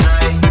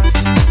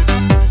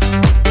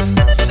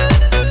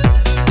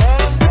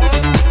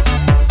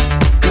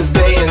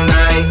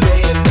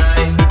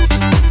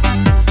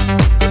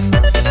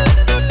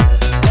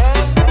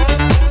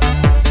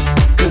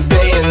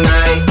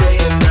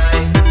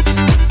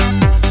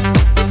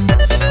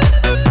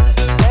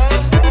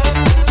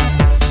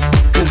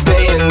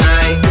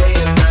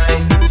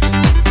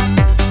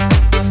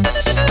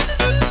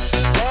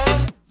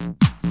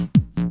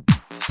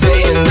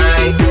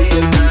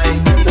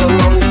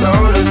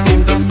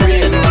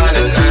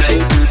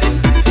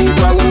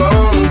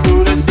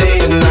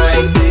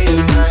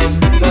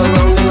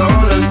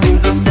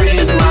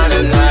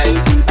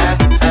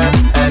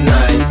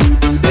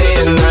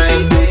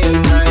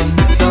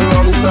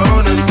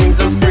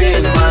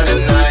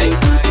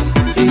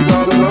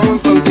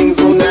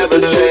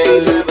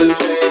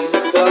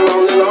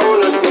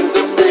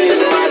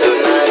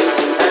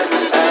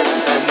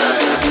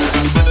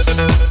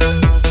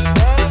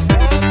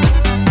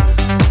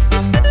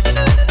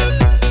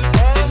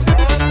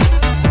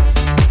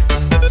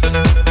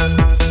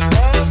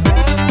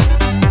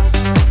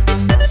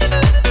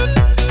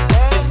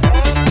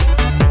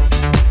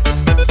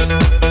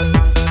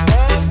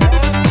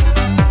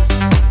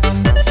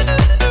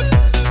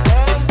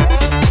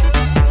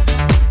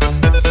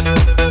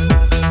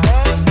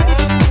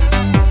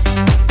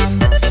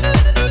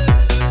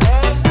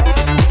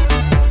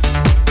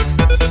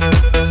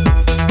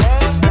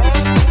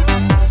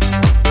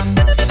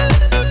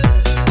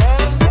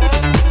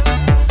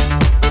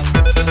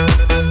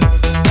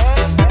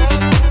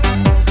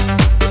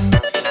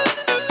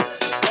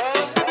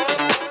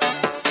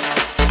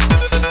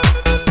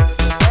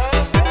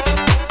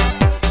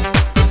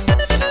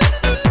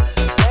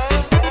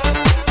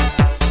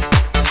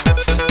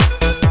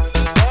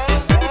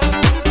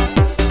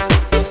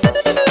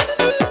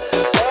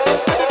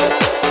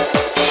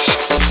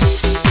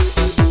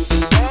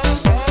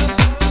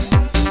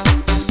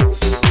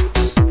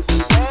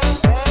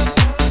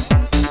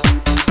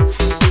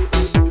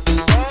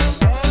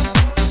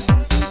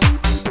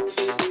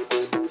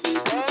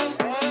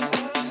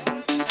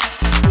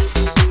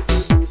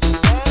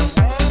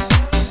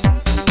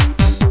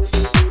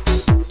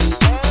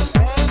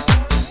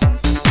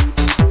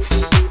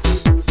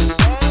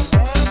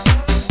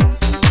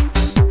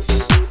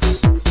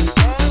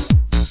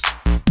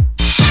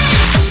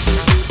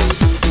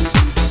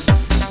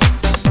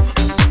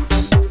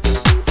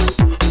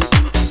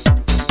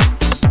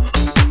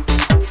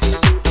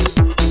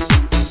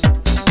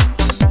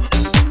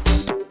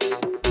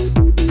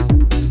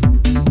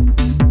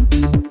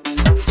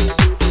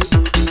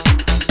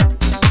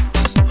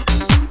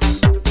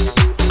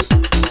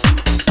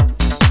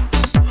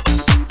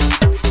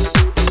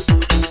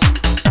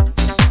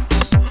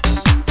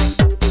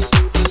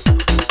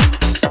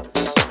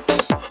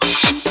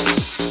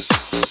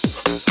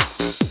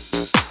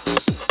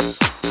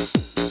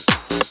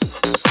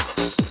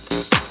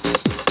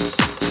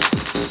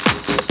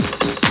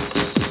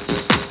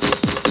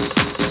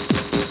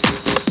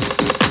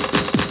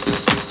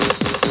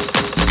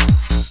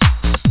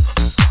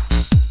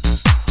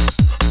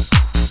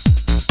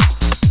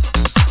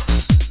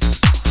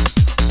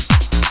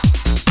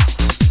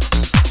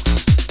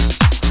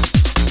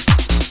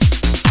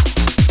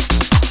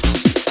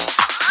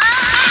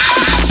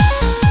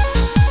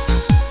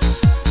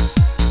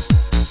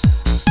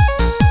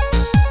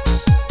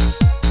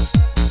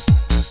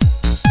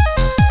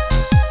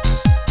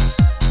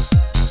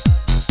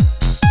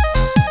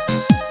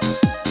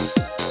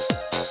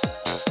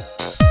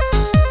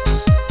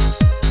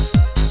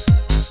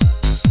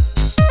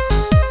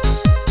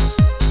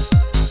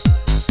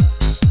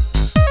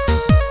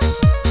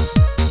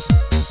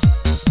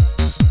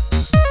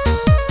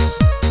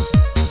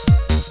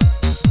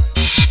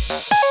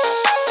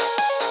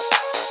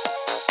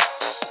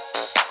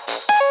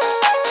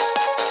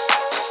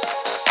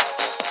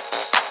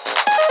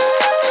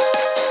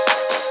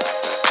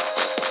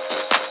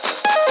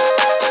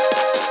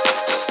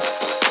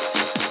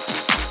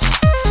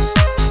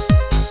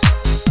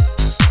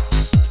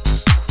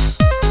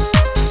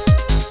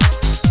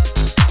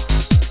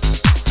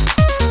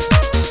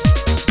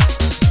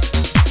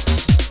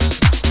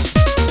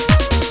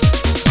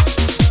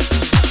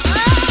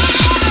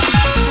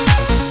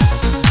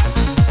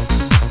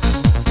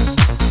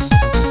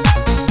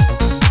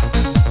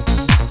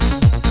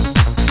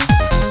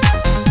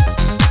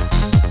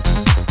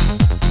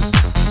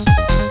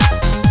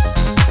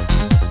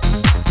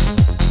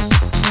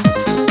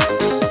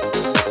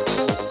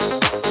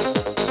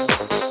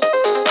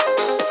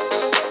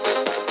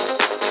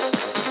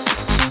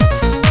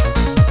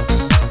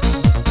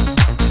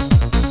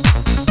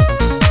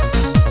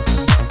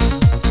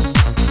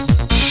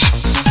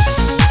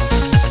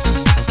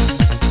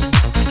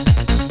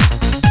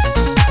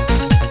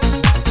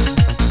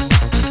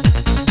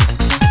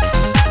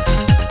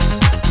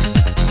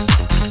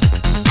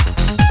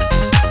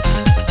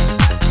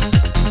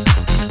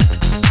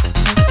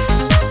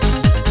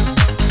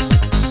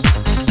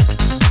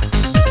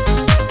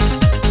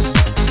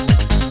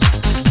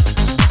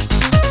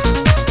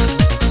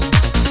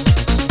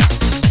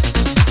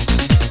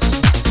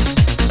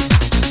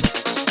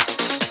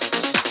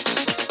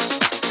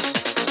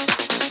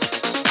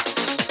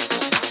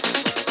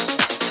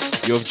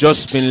 You've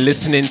just been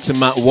listening to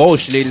Matt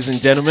Walsh, ladies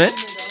and gentlemen.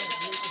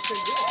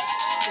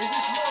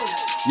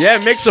 Yeah,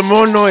 make some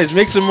more noise.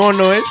 Make some more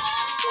noise.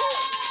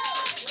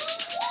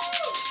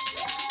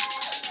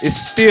 It's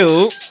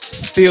still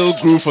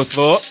Groove for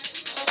Thought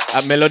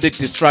at Melodic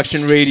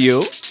Distraction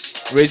Radio,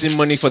 raising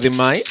money for the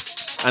mind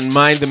and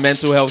Mind the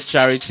mental health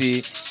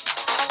charity.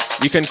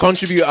 You can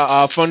contribute at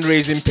our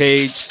fundraising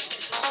page,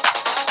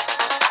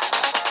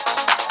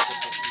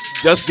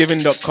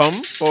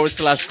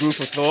 justgiving.com/Groove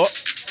for Thought.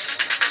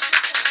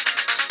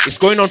 It's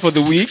going on for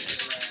the week.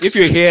 If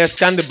you're here,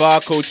 scan the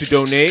barcode to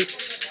donate.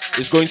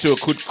 It's going to a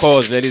good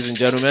cause, ladies and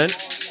gentlemen.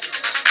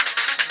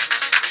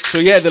 So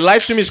yeah, the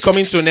live stream is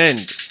coming to an end,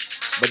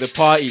 but the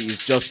party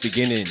is just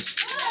beginning.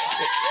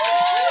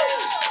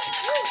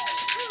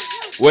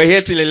 We're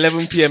here till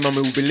 11 p.m. and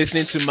we'll be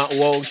listening to Matt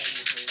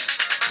Walsh,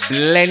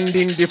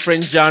 blending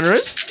different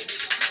genres,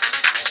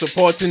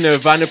 supporting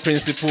Nirvana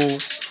Principle,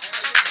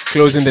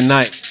 closing the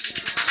night.